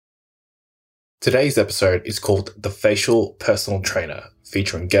Today's episode is called The Facial Personal Trainer,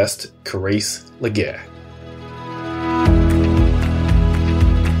 featuring guest Carice Laguerre.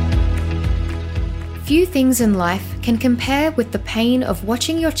 Few things in life can compare with the pain of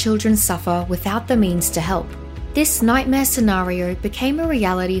watching your children suffer without the means to help. This nightmare scenario became a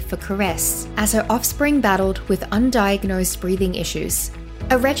reality for Carice as her offspring battled with undiagnosed breathing issues.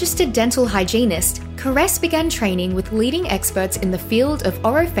 A registered dental hygienist, Carice began training with leading experts in the field of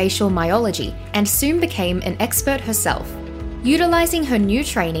orofacial myology and soon became an expert herself. Utilizing her new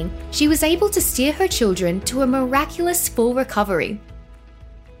training, she was able to steer her children to a miraculous full recovery.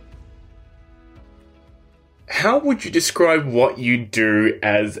 How would you describe what you do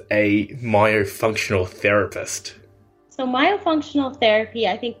as a myofunctional therapist? So myofunctional therapy,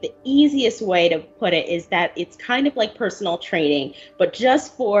 I think the easiest way to put it is that it's kind of like personal training, but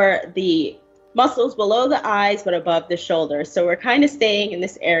just for the muscles below the eyes, but above the shoulders. So we're kind of staying in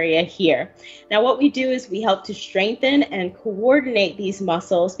this area here. Now, what we do is we help to strengthen and coordinate these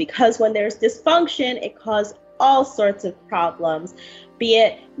muscles because when there's dysfunction, it causes all sorts of problems, be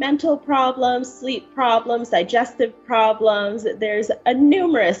it mental problems, sleep problems, digestive problems. There's a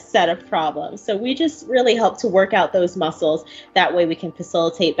numerous set of problems. So we just really help to work out those muscles. That way we can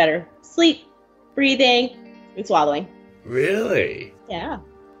facilitate better sleep, breathing, and swallowing. Really? Yeah.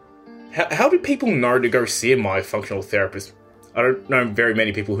 How do people know to go see a myofunctional therapist? I don't know very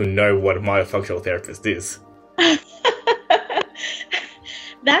many people who know what a myofunctional therapist is.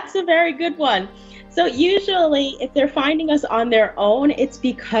 That's a very good one. So usually if they're finding us on their own, it's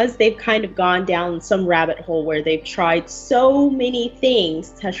because they've kind of gone down some rabbit hole where they've tried so many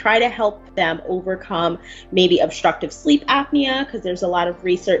things to try to help them overcome maybe obstructive sleep apnea, because there's a lot of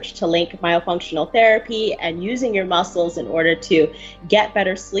research to link myofunctional therapy and using your muscles in order to get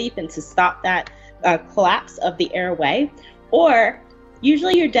better sleep and to stop that collapse of the airway. Or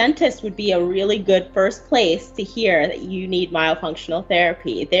usually your dentist would be a really good first place to hear that you need myofunctional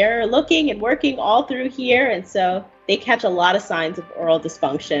therapy. They're looking and working all through here, and so they catch a lot of signs of oral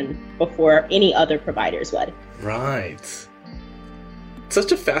dysfunction before any other providers would. Right.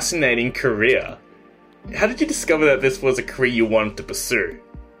 Such a fascinating career. How did you discover that this was a career you wanted to pursue?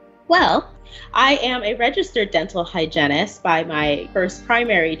 Well, I am a registered dental hygienist by my first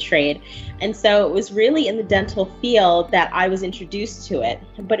primary trade. And so it was really in the dental field that I was introduced to it.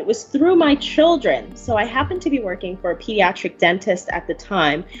 But it was through my children. So I happened to be working for a pediatric dentist at the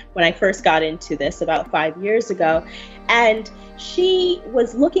time when I first got into this about 5 years ago. And she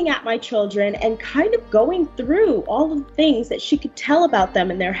was looking at my children and kind of going through all of the things that she could tell about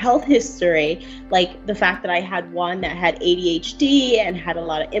them and their health history, like the fact that I had one that had ADHD and had a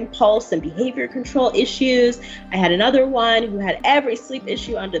lot of impulse and behavior control issues. I had another one who had every sleep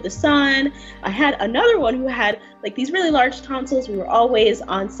issue under the sun. I had another one who had like these really large tonsils. We were always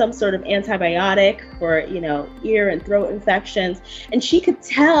on some sort of antibiotic for, ear and throat infections. And she could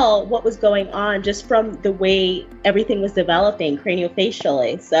tell what was going on just from the way everything was developing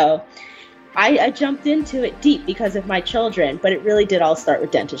craniofacially. So I jumped into it deep because of my children, but it really did all start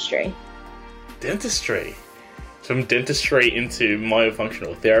with dentistry. Dentistry? From dentistry into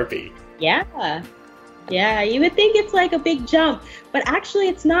myofunctional therapy? Yeah, you would think it's like a big jump, but actually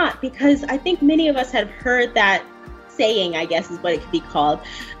it's not, because I think many of us have heard that saying, I guess is what it could be called,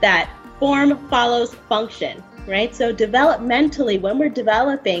 that form follows function, right? So developmentally, when we're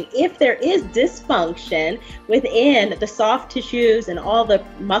developing, if there is dysfunction within the soft tissues and all the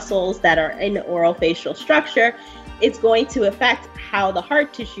muscles that are in the oral facial structure, it's going to affect how the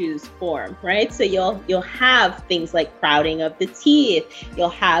hard tissues form, right? So you'll have things like crowding of the teeth. You'll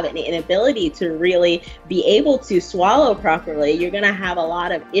have an inability to really be able to swallow properly. You're going to have a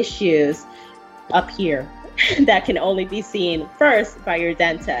lot of issues up here that can only be seen first by your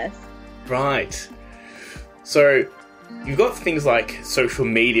dentist. Right. So you've got things like social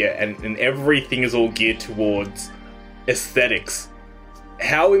media and everything is all geared towards aesthetics.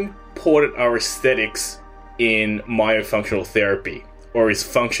 How important are aesthetics in myofunctional therapy, or is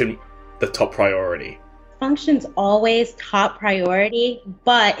function the top priority? Function's always top priority,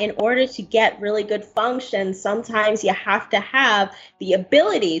 but in order to get really good function, sometimes you have to have the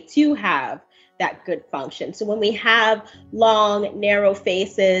ability to have that good function. So when we have long, narrow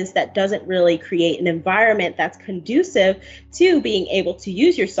faces, that doesn't really create an environment that's conducive to being able to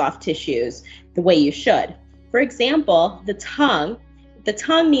use your soft tissues the way you should. For example, the tongue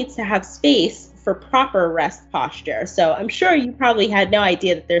needs to have space for proper rest posture. So I'm sure you probably had no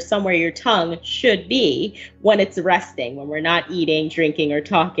idea that there's somewhere your tongue should be when it's resting, when we're not eating, drinking, or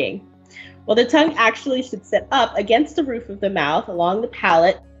talking. Well, the tongue actually should sit up against the roof of the mouth along the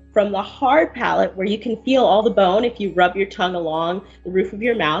palate from the hard palate, where you can feel all the bone if you rub your tongue along the roof of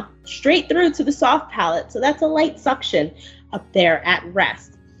your mouth, straight through to the soft palate. So that's a light suction up there at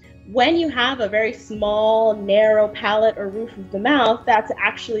rest. When you have a very small, narrow palate or roof of the mouth, that's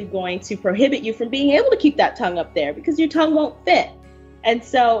actually going to prohibit you from being able to keep that tongue up there because your tongue won't fit. And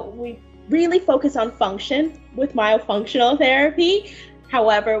so we really focus on function with myofunctional therapy.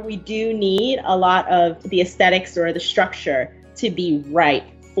 However, we do need a lot of the aesthetics or the structure to be right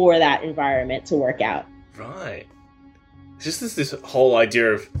for that environment to work out. Right. It's just this whole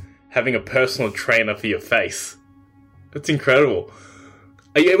idea of having a personal trainer for your face. That's incredible.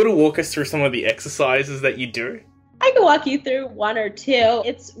 Are you able to walk us through some of the exercises that you do? I can walk you through one or two.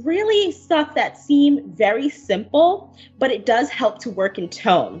 It's really stuff that seem very simple, but it does help to work in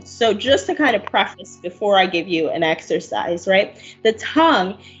tone. So just to kind of preface before I give you an exercise, right? The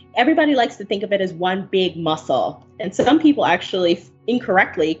tongue, everybody likes to think of it as one big muscle. And some people actually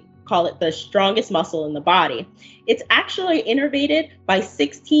incorrectly call it the strongest muscle in the body. It's actually innervated by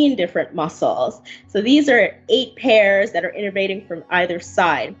 16 different muscles. So these are 8 pairs that are innervating from either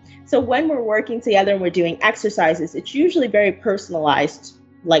side. So when we're working together and we're doing exercises, it's usually very personalized,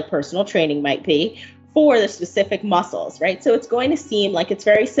 like personal training might be, for the specific muscles, right? So it's going to seem like it's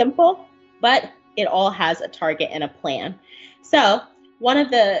very simple, but it all has a target and a plan. So one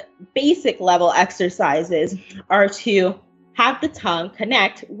of the basic level exercises are to have the tongue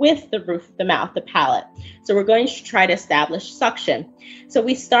connect with the roof of the mouth, the palate. So we're going to try to establish suction. So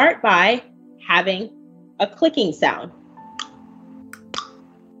we start by having a clicking sound.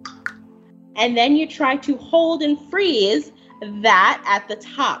 And then you try to hold and freeze that at the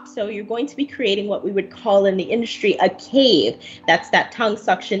top. So you're going to be creating what we would call in the industry a cave. That's that tongue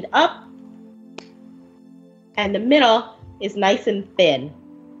suctioned up. And the middle is nice and thin.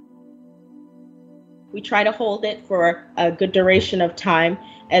 We try to hold it for a good duration of time.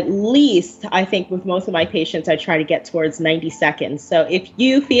 At least, I think with most of my patients, I try to get towards 90 seconds. So if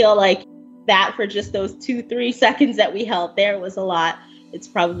you feel like that for just those 2-3 seconds that we held there was a lot, it's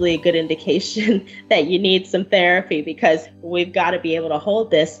probably a good indication that you need some therapy, because we've got to be able to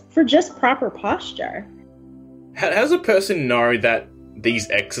hold this for just proper posture. How does a person know that these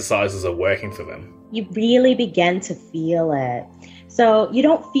exercises are working for them? You really begin to feel it. So you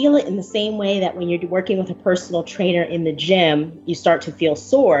don't feel it in the same way that when you're working with a personal trainer in the gym, you start to feel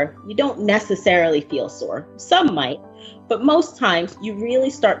sore. You don't necessarily feel sore. Some might, but most times you really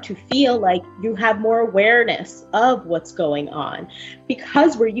start to feel like you have more awareness of what's going on,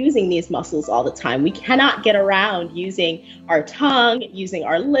 because we're using these muscles all the time. We cannot get around using our tongue, using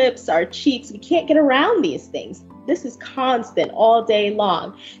our lips, our cheeks. We can't get around these things. This is constant all day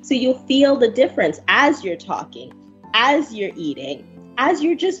long. So you'll feel the difference as you're talking, as you're eating, as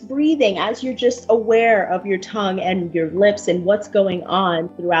you're just breathing, as you're just aware of your tongue and your lips and what's going on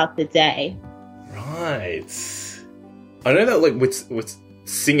throughout the day. Right. I know that like with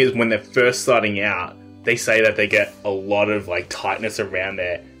singers, when they're first starting out, they say that they get a lot of like tightness around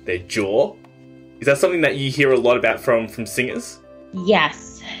their jaw. Is that something that you hear a lot about from singers?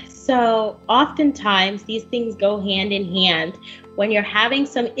 Yes. So oftentimes these things go hand in hand. When you're having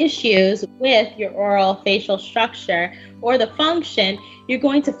some issues with your oral facial structure or the function, you're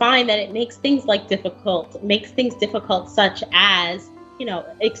going to find that it makes things difficult, such as,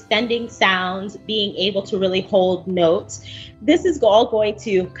 extending sounds, being able to really hold notes. This is all going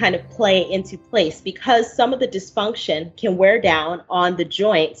to kind of play into place because some of the dysfunction can wear down on the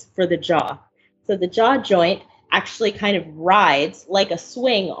joints for the jaw. So the jaw joint actually kind of rides like a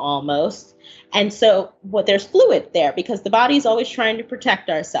swing almost. And so there's fluid there because the body's always trying to protect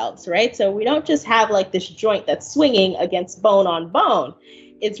ourselves, right? So we don't just have like this joint that's swinging against bone on bone.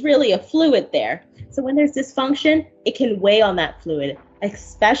 It's really a fluid there. So when there's dysfunction, it can weigh on that fluid,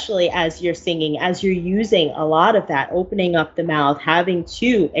 especially as you're singing, as you're using a lot of that, opening up the mouth, having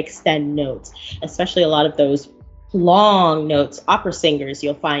to extend notes, especially a lot of those long notes. Opera singers,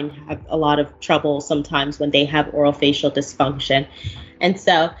 you'll find, have a lot of trouble sometimes when they have oral facial dysfunction. And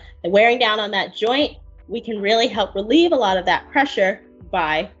so wearing down on that joint, we can really help relieve a lot of that pressure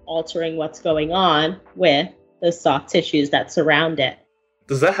by altering what's going on with the soft tissues that surround it.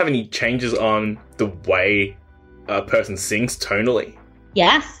 Does that have any changes on the way a person sings tonally?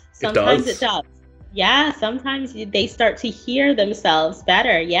 Yes, sometimes it does. Yeah, sometimes they start to hear themselves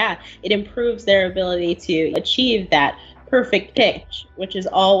better. Yeah, it improves their ability to achieve that perfect pitch, which is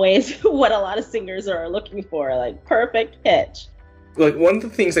always what a lot of singers are looking for, like perfect pitch. Like, one of the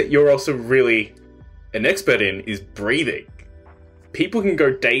things that you're also really an expert in is breathing. People can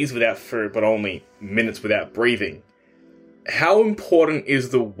go days without food, but only minutes without breathing. How important is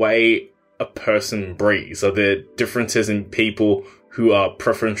the way a person breathes? Are there differences in people who are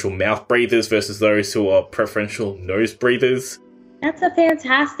preferential mouth breathers versus those who are preferential nose breathers? That's a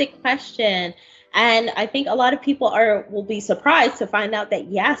fantastic question. And I think a lot of people will be surprised to find out that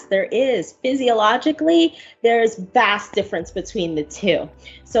yes, there is. Physiologically, there's vast difference between the two.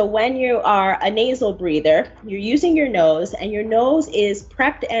 So when you are a nasal breather, you're using your nose, and your nose is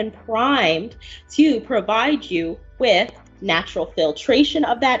prepped and primed to provide you with natural filtration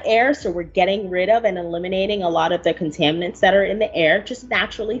of that air. So we're getting rid of and eliminating a lot of the contaminants that are in the air just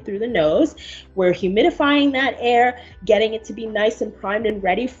naturally through the nose. We're humidifying that air, getting it to be nice and primed and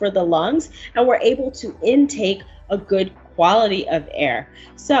ready for the lungs, and we're able to intake a good quality of air.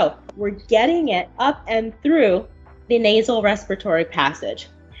 So we're getting it up and through the nasal respiratory passage.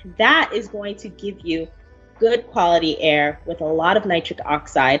 That is going to give you good quality air with a lot of nitric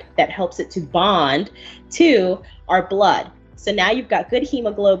oxide that helps it to bond to our blood. So now you've got good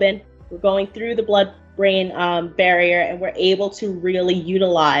hemoglobin. We're going through the blood-brain barrier, and we're able to really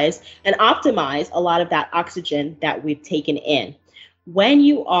utilize and optimize a lot of that oxygen that we've taken in. When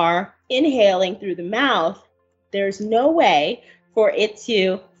you are inhaling through the mouth, there's no way for it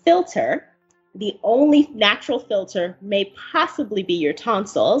to filter. The only natural filter may possibly be your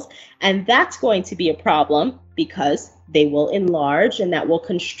tonsils, and that's going to be a problem because they will enlarge and that will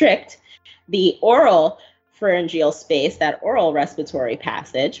constrict the oral pharyngeal space, that oral respiratory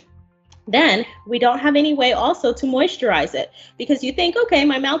passage. Then we don't have any way also to moisturize it, because you think, okay,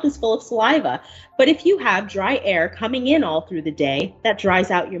 my mouth is full of saliva. But if you have dry air coming in all through the day, that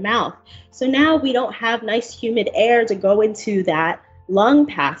dries out your mouth. So now we don't have nice humid air to go into that lung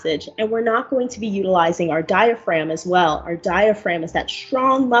passage, and we're not going to be utilizing our diaphragm as well. Our diaphragm is that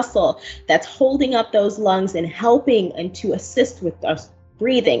strong muscle that's holding up those lungs and helping and to assist with us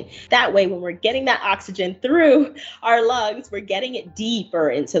breathing. That way, when we're getting that oxygen through our lungs, we're getting it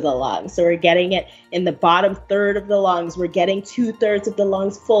deeper into the lungs. So we're getting it in the bottom third of the lungs. We're getting 2/3 of the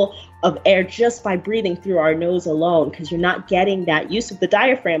lungs full of air just by breathing through our nose alone, because you're not getting that use of the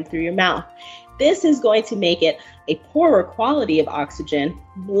diaphragm through your mouth. This is going to make it a poorer quality of oxygen,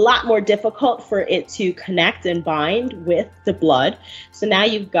 a lot more difficult for it to connect and bind with the blood. So now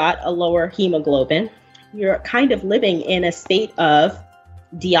you've got a lower hemoglobin. You're kind of living in a state of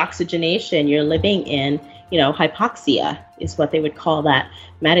deoxygenation. You're living in, hypoxia is what they would call that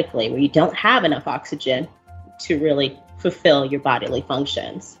medically, where you don't have enough oxygen to really fulfill your bodily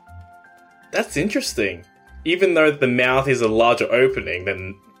functions. That's interesting. Even though the mouth is a larger opening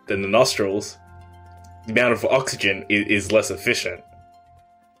than the nostrils, the amount of oxygen is less efficient.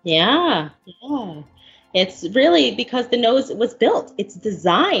 Yeah. It's really because the nose was built. It's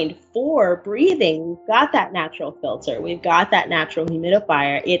designed for breathing. We've got that natural filter. We've got that natural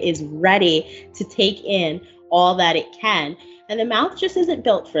humidifier. It is ready to take in all that it can. And the mouth just isn't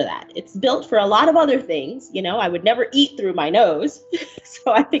built for that. It's built for a lot of other things. I would never eat through my nose.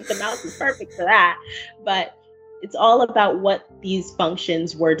 So I think the mouth is perfect for that. But it's all about what these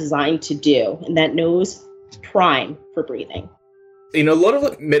functions were designed to do, and that nose prime for breathing. In a lot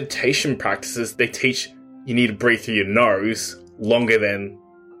of meditation practices, they teach you need to breathe through your nose longer than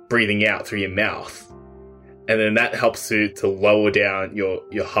breathing out through your mouth. And then that helps to lower down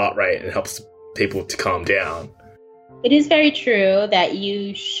your heart rate and helps people to calm down. It is very true that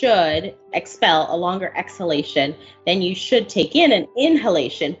you should expel a longer exhalation than you should take in an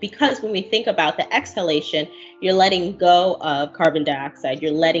inhalation, because when we think about the exhalation, you're letting go of carbon dioxide.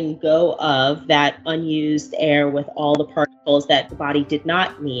 You're letting go of that unused air with all the particles that the body did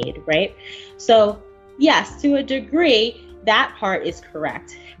not need, right? So yes, to a degree, that part is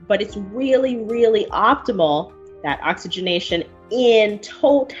correct, but it's really, really optimal, that oxygenation in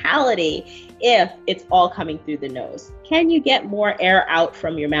totality, if it's all coming through the nose. Can you get more air out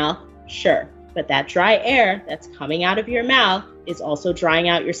from your mouth? Sure. But that dry air that's coming out of your mouth is also drying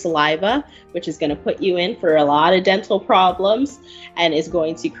out your saliva, which is going to put you in for a lot of dental problems and is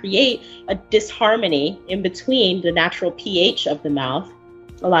going to create a disharmony in between the natural pH of the mouth.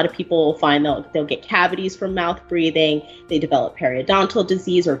 A lot of people will find they'll get cavities from mouth breathing. They develop periodontal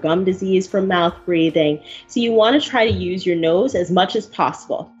disease or gum disease from mouth breathing. So you want to try to use your nose as much as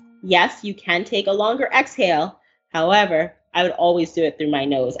possible. Yes, you can take a longer exhale. However, I would always do it through my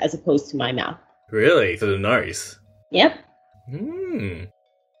nose as opposed to my mouth. Really? Through the nose? Yep.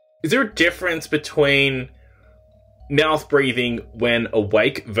 Is there a difference between mouth breathing when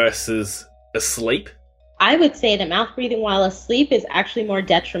awake versus asleep? I would say that mouth breathing while asleep is actually more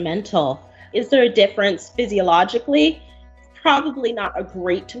detrimental. Is there a difference physiologically? Probably not a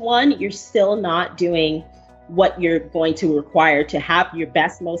great one. You're still not doing what you're going to require to have your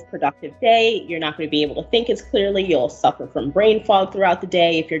best, most productive day. You're not going to be able to think as clearly. You'll suffer from brain fog throughout the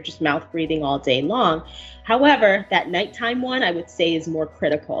day if you're just mouth breathing all day long. However, that nighttime one, I would say, is more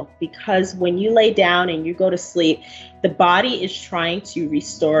critical, because when you lay down and you go to sleep, the body is trying to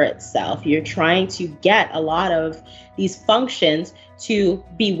restore itself. You're trying to get a lot of these functions to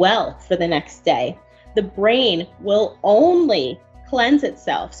be well for the next day. The brain will only cleanse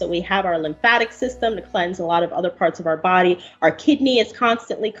itself. So we have our lymphatic system to cleanse a lot of other parts of our body. Our kidney is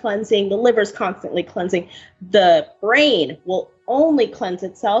constantly cleansing. The liver is constantly cleansing. The brain will only cleanse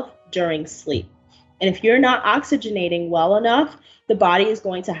itself during sleep. And if you're not oxygenating well enough, the body is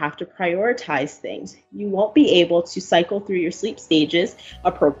going to have to prioritize things. You won't be able to cycle through your sleep stages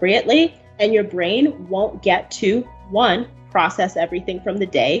appropriately, and your brain won't get to, one, process everything from the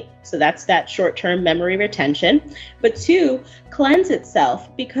day. So that's that short-term memory retention. But two, cleanse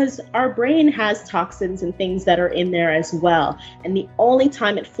itself, because our brain has toxins and things that are in there as well. And the only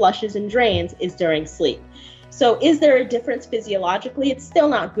time it flushes and drains is during sleep. So is there a difference physiologically? It's still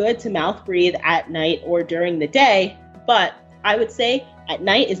not good to mouth breathe at night or during the day, but I would say at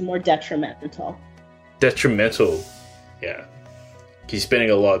night is more detrimental. Detrimental, yeah. Because you're spending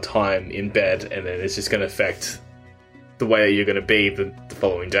a lot of time in bed, and then it's just going to affect the way that you're going to be the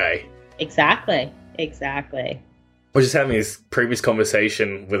following day. Exactly. I was just having this previous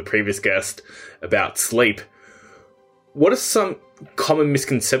conversation with a previous guest about sleep. What are some common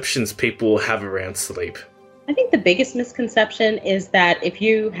misconceptions people have around sleep? I think the biggest misconception is that if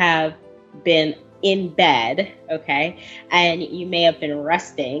you have been in bed, okay, and you may have been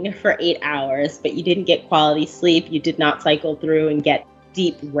resting for 8 hours, but you didn't get quality sleep, you did not cycle through and get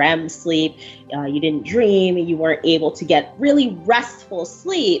deep REM sleep, you didn't dream, you weren't able to get really restful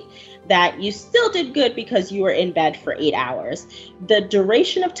sleep, that you still did good because you were in bed for 8 hours. The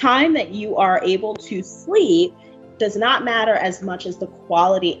duration of time that you are able to sleep does not matter as much as the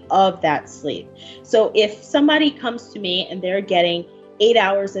quality of that sleep. So if somebody comes to me and they're getting 8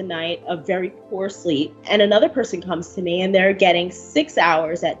 hours a night of very poor sleep, and another person comes to me and they're getting 6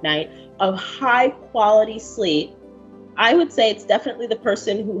 hours at night of high quality sleep, I would say it's definitely the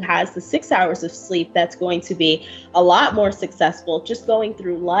person who has the 6 hours of sleep that's going to be a lot more successful just going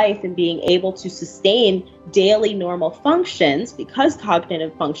through life and being able to sustain daily normal functions, because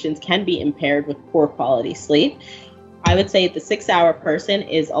cognitive functions can be impaired with poor quality sleep. I would say the 6 hour person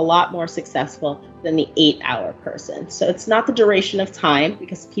is a lot more successful than the 8 hour person. So it's not the duration of time,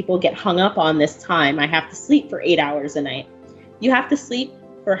 because people get hung up on this time. I have to sleep for 8 hours a night. You have to sleep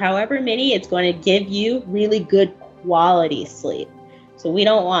for however many it's going to give you really good quality sleep. So we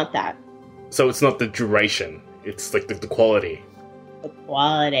don't want that. So it's not the duration, it's like the quality. The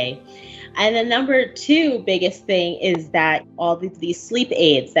quality. And the number two biggest thing is that all these sleep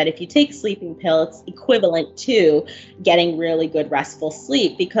aids, that if you take a sleeping pill, it's equivalent to getting really good restful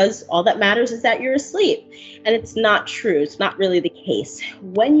sleep, because all that matters is that you're asleep. And it's not true. It's not really the case.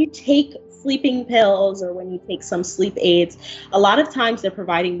 When you take sleeping pills or when you take some sleep aids, a lot of times they're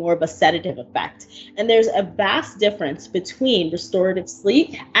providing more of a sedative effect. And there's a vast difference between restorative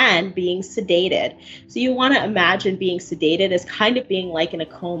sleep and being sedated. So you want to imagine being sedated as kind of being like in a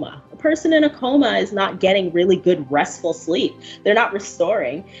coma. A person in a coma is not getting really good restful sleep. They're not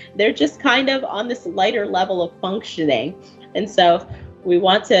restoring. They're just kind of on this lighter level of functioning. And so we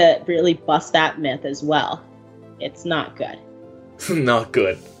want to really bust that myth as well. It's not good. Not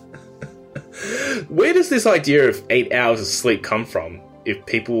good. Where does this idea of 8 hours of sleep come from if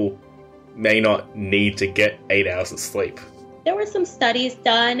people may not need to get 8 hours of sleep? There were some studies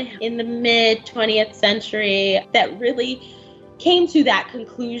done in the mid-20th century that really came to that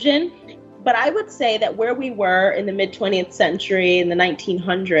conclusion. But I would say that where we were in the mid-20th century, in the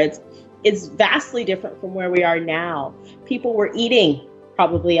 1900s, is vastly different from where we are now. People were eating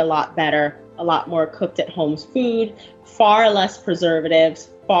probably a lot better, a lot more cooked at home food, far less preservatives,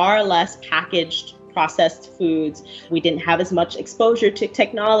 far less packaged processed foods. We didn't have as much exposure to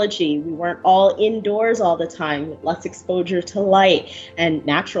technology. We weren't all indoors all the time, with less exposure to light and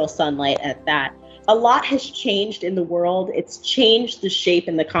natural sunlight at that. A lot has changed in the world. It's changed the shape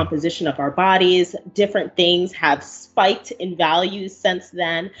and the composition of our bodies. Different things have spiked in values since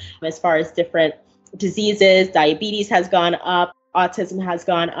then, as far as different diseases. Diabetes has gone up, autism has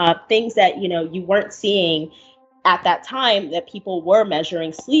gone up, things that, you weren't seeing at that time, that people were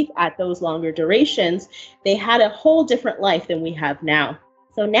measuring sleep at those longer durations. They had a whole different life than we have now.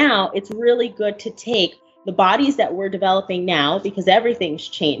 So now it's really good to take the bodies that we're developing now, because everything's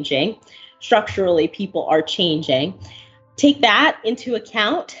changing. Structurally, people are changing. Take that into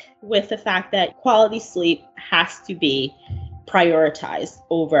account with the fact that quality sleep has to be prioritized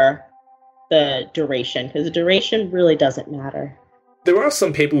over the duration, because the duration really doesn't matter. There are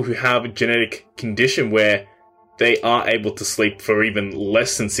some people who have a genetic condition where they are able to sleep for even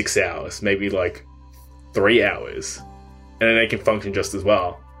less than 6 hours, maybe like 3 hours, and then they can function just as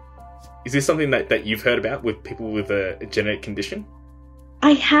well. Is this something that you've heard about with people with a genetic condition?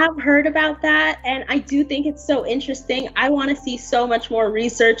 I have heard about that, and I do think it's so interesting. I want to see so much more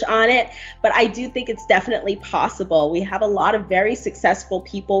research on it, but I do think it's definitely possible. We have a lot of very successful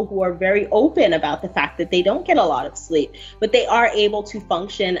people who are very open about the fact that they don't get a lot of sleep, but they are able to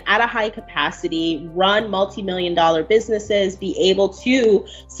function at a high capacity, run multi-million-dollar businesses, be able to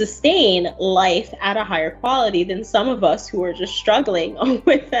sustain life at a higher quality than some of us who are just struggling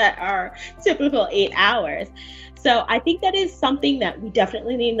with our typical 8 hours. So I think that is something that we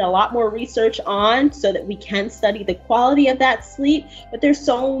definitely need a lot more research on so that we can study the quality of that sleep. But there's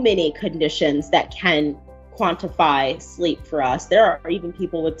so many conditions that can quantify sleep for us. There are even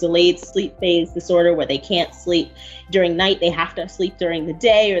people with delayed sleep phase disorder where they can't sleep during night. They have to sleep during the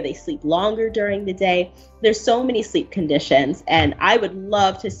day, or they sleep longer during the day. There's so many sleep conditions, and I would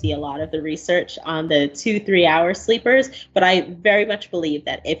love to see a lot of the research on the 2-3 hour sleepers. But I very much believe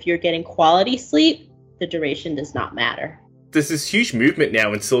that if you're getting quality sleep, the duration does not matter. There's this huge movement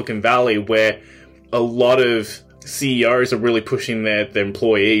now in Silicon Valley where a lot of CEOs are really pushing their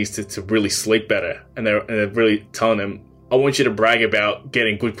employees to really sleep better. And they're really telling them, I want you to brag about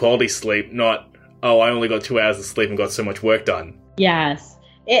getting good quality sleep, not, oh, I only got 2 hours of sleep and got so much work done. Yes.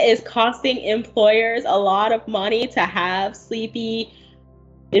 It is costing employers a lot of money to have sleepy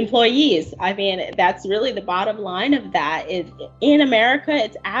employees. I mean, that's really the bottom line of that. In America,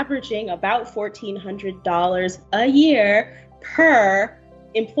 it's averaging about $1,400 a year per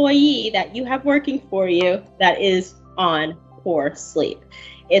employee that you have working for you that is on poor sleep.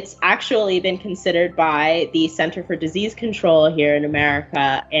 It's actually been considered by the Center for Disease Control here in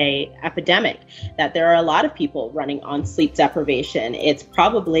America an epidemic, that there are a lot of people running on sleep deprivation. It's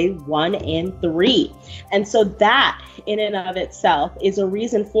probably 1 in 3. And so that in and of itself is a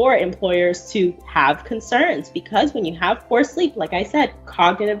reason for employers to have concerns, because when you have poor sleep, like I said,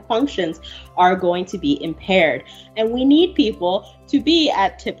 cognitive functions are going to be impaired. And we need people to be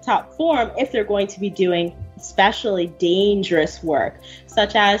at tip-top form if they're going to be doing especially dangerous work,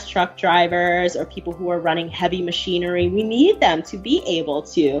 such as truck drivers or people who are running heavy machinery. We need them to be able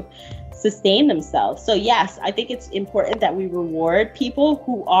to sustain themselves. So yes, I think it's important that we reward people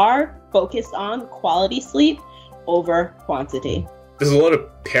who are focused on quality sleep over quantity. There's a lot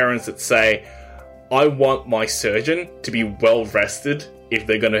of parents that say, I want my surgeon to be well rested if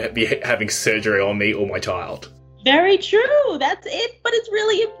they're going to be having surgery on me or my child. Very true. That's it. But it's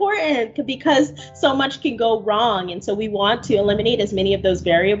really important because so much can go wrong. And so we want to eliminate as many of those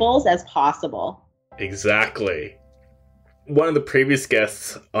variables as possible. Exactly. One of the previous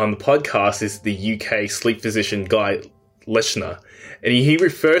guests on the podcast is the UK sleep physician Guy Leshner. And he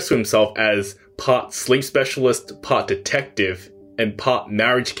refers to himself as part sleep specialist, part detective, and part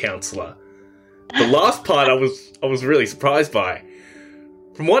marriage counselor. The last part I was really surprised by.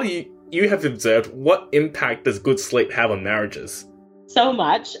 From what you have observed, what impact does good sleep have on marriages? So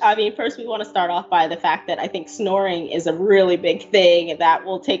much. I mean, first we want to start off by the fact that I think snoring is a really big thing that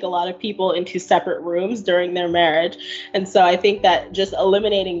will take a lot of people into separate rooms during their marriage. And so I think that just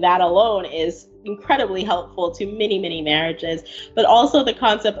eliminating that alone is incredibly helpful to many, many marriages. But also the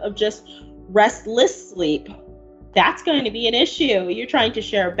concept of just restless sleep. That's going to be an issue. You're trying to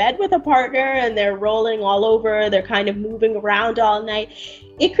share a bed with a partner and they're rolling all over. They're kind of moving around all night.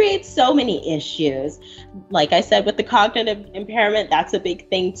 It creates so many issues. Like I said, with the cognitive impairment, that's a big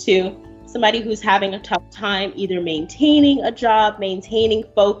thing too. Somebody who's having a tough time either maintaining a job, maintaining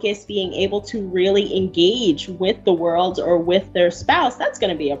focus, being able to really engage with the world or with their spouse, that's going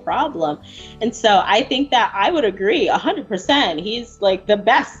to be a problem. And so I think that I would agree 100%. He's like the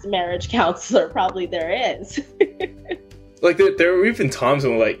best marriage counselor probably there is. Like there are even times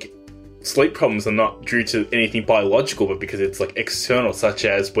when like sleep problems are not due to anything biological, but because it's like external, such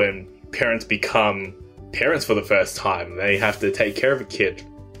as when parents become parents for the first time. They have to take care of a kid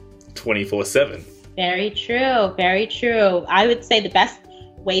 24/7. Very true. Very true. I would say the best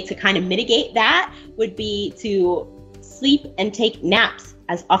way to kind of mitigate that would be to sleep and take naps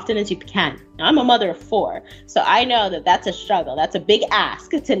as often as you can. Now, I'm a mother of 4, so I know that that's a struggle. That's a big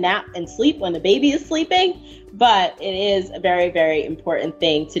ask to nap and sleep when the baby is sleeping, but it is a very, very important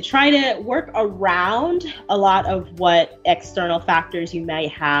thing to try to work around a lot of what external factors you may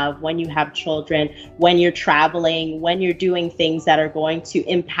have when you have children, when you're traveling, when you're doing things that are going to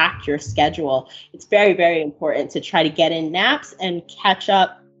impact your schedule. It's very, very important to try to get in naps and catch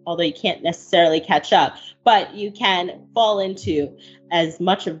up although you can't necessarily catch up, but you can fall into as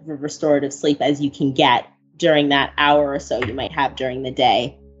much of a restorative sleep as you can get during that hour or so you might have during the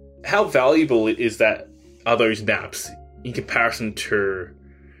day. How valuable are those naps in comparison to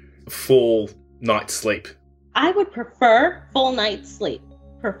full night's sleep? I would prefer full night's sleep,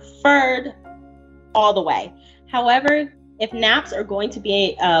 preferred all the way. However, if naps are going to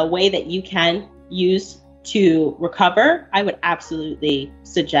be a way that you can use to recover, I would absolutely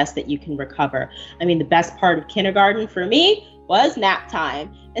suggest that you can recover. I mean, the best part of kindergarten for me was nap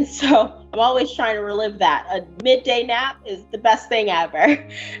time. And so I'm always trying to relive that. A midday nap is the best thing ever.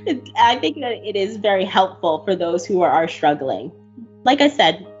 I think that it is very helpful for those who are struggling. Like I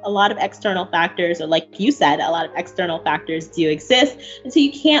said, a lot of external factors, or like you said, a lot of external factors do exist. And so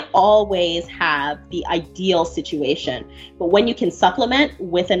you can't always have the ideal situation. But when you can supplement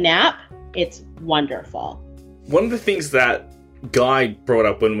with a nap, it's wonderful. One of the things that Guy brought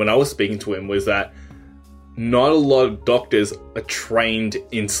up when I was speaking to him was that not a lot of doctors are trained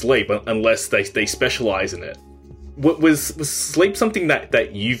in sleep unless they specialize in it. Was sleep something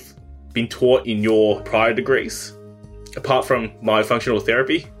that you've been taught in your prior degrees, apart from myofunctional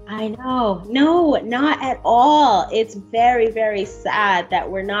therapy? I know. No, not at all. It's very, very sad that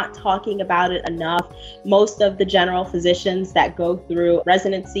we're not talking about it enough. Most of the general physicians that go through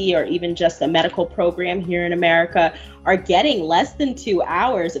residency or even just a medical program here in America are getting less than 2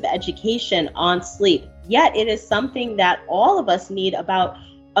 hours of education on sleep. Yet it is something that all of us need about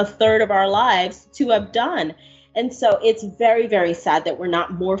a third of our lives to have done. And so it's very, very sad that we're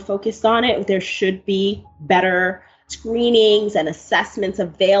not more focused on it. There should be better screenings and assessments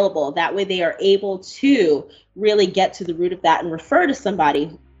available. That way they are able to really get to the root of that and refer to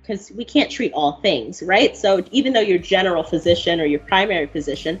somebody, because we can't treat all things, right? So even though your general physician or your primary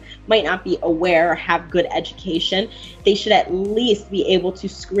physician might not be aware or have good education, they should at least be able to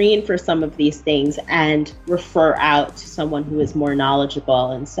screen for some of these things and refer out to someone who is more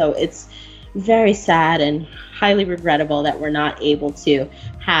knowledgeable. And so it's very sad and highly regrettable that we're not able to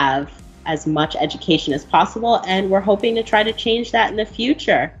have as much education as possible, and we're hoping to try to change that in the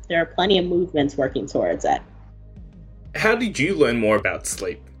future. There are plenty of movements working towards it. How did you learn more about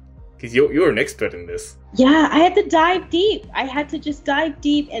sleep? Because you're an expert in this. Yeah, I had to dive deep. I had to just dive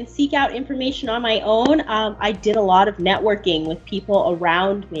deep and seek out information on my own. I did a lot of networking with people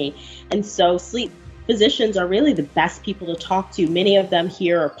around me, and so sleep physicians are really the best people to talk to. Many of them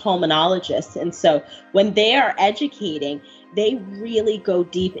here are pulmonologists, and so when they are educating, they really go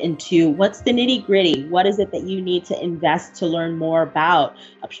deep into what's the nitty gritty. What is it that you need to invest to learn more about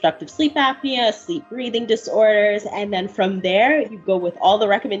obstructive sleep apnea, sleep breathing disorders? And then from there, you go with all the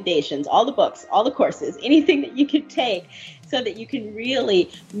recommendations, all the books, all the courses, anything that you can take so that you can really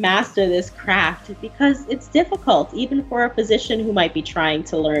master this craft, because it's difficult, even for a physician who might be trying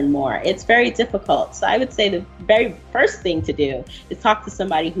to learn more. It's very difficult. So I would say the very first thing to do is talk to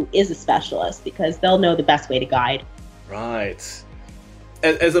somebody who is a specialist, because they'll know the best way to guide. Right.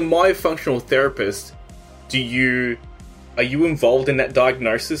 As a myofunctional therapist, are you involved in that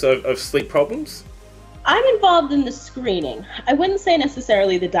diagnosis of sleep problems? I'm involved in the screening. I wouldn't say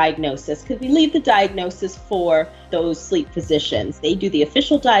necessarily the diagnosis, because we leave the diagnosis for those sleep physicians. They do the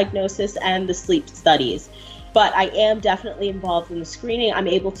official diagnosis and the sleep studies. But I am definitely involved in the screening. I'm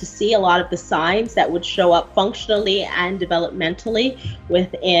able to see a lot of the signs that would show up functionally and developmentally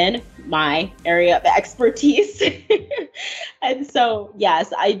within my area of expertise. And so,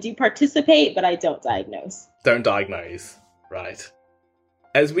 yes, I do participate, but I don't diagnose. Don't diagnose, right.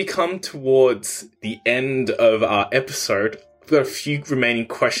 As we come towards the end of our episode, I've got a few remaining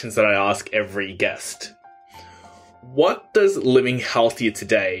questions that I ask every guest. What does living healthier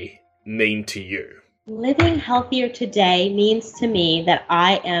today mean to you? Living healthier today means to me that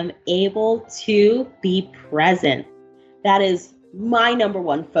I am able to be present. That is my number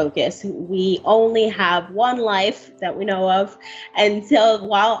one focus. We only have one life that we know of. And so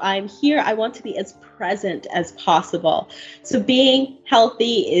while I'm here, I want to be as present as possible. So being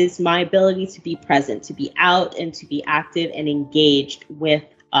healthy is my ability to be present, to be out and to be active and engaged with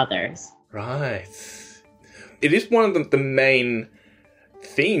others. Right. It is one of the main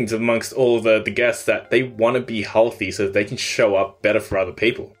themes amongst all of the guests, that they want to be healthy so that they can show up better for other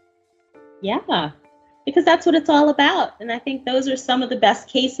people. Yeah, because that's what it's all about. And I think those are some of the best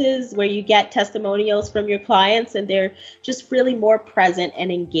cases where you get testimonials from your clients and they're just really more present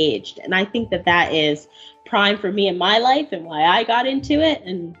and engaged. And I think that is prime for me in my life and why I got into it.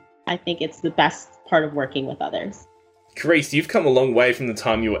 And I think it's the best part of working with others. Carice, you've come a long way from the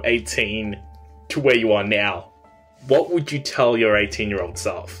time you were 18 to where you are now. What would you tell your 18-year-old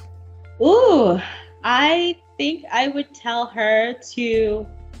self? Ooh, I think I would tell her to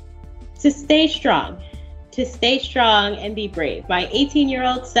To stay strong and be brave. My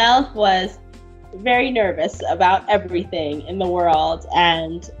 18-year-old self was very nervous about everything in the world,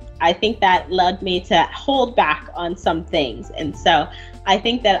 and I think that led me to hold back on some things. And so I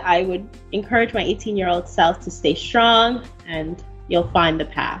think that I would encourage my 18-year-old self to stay strong, and you'll find the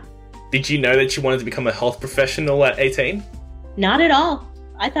path. Did you know that you wanted to become a health professional at 18? Not at all.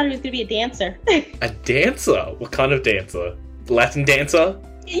 I thought I was going to be a dancer. A dancer? What kind of dancer? Latin dancer?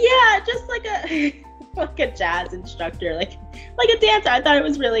 Yeah, just like a jazz instructor, like a dancer. I thought it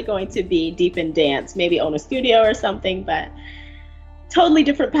was really going to be deep in dance, maybe own a studio or something, but totally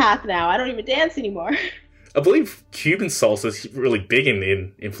different path now. I don't even dance anymore. I believe Cuban salsa is really big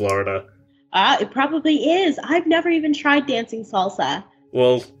in Florida. It probably is. I've never even tried dancing salsa.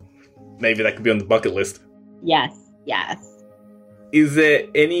 Well, maybe that could be on the bucket list. Yes. Is there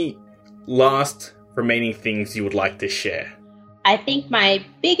any last remaining things you would like to share? I think my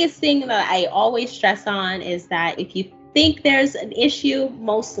biggest thing that I always stress on is that if you think there's an issue,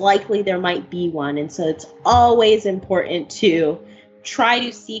 most likely there might be one. And so it's always important to try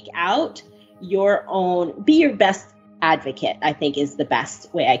to seek out your own, be your best advocate, I think is the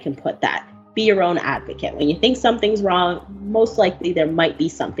best way I can put that. Be your own advocate. When you think something's wrong, most likely there might be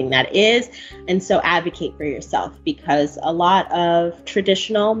something that is. And so advocate for yourself, because a lot of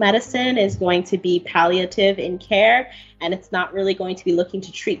traditional medicine is going to be palliative in care, and it's not really going to be looking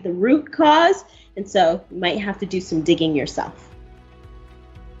to treat the root cause. And so you might have to do some digging yourself.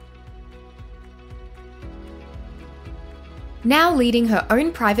 Now leading her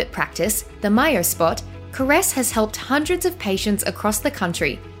own private practice, the MyoSpot, Caresse has helped hundreds of patients across the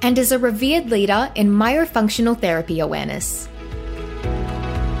country and is a revered leader in myofunctional therapy awareness.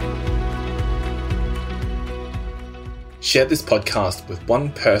 Share this podcast with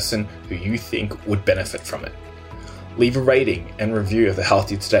one person who you think would benefit from it. Leave a rating and review of the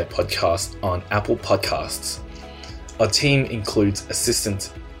Healthy Today podcast on Apple Podcasts. Our team includes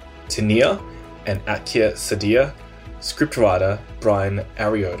assistant Tania and Akia Sadia, scriptwriter Brian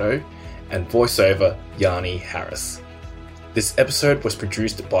Arioto, and voiceover Yanni Harris. This episode was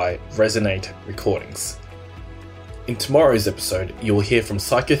produced by Resonate Recordings. In tomorrow's episode, you will hear from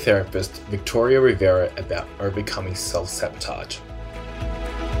psychotherapist Victoria Rivera about overcoming self-sabotage.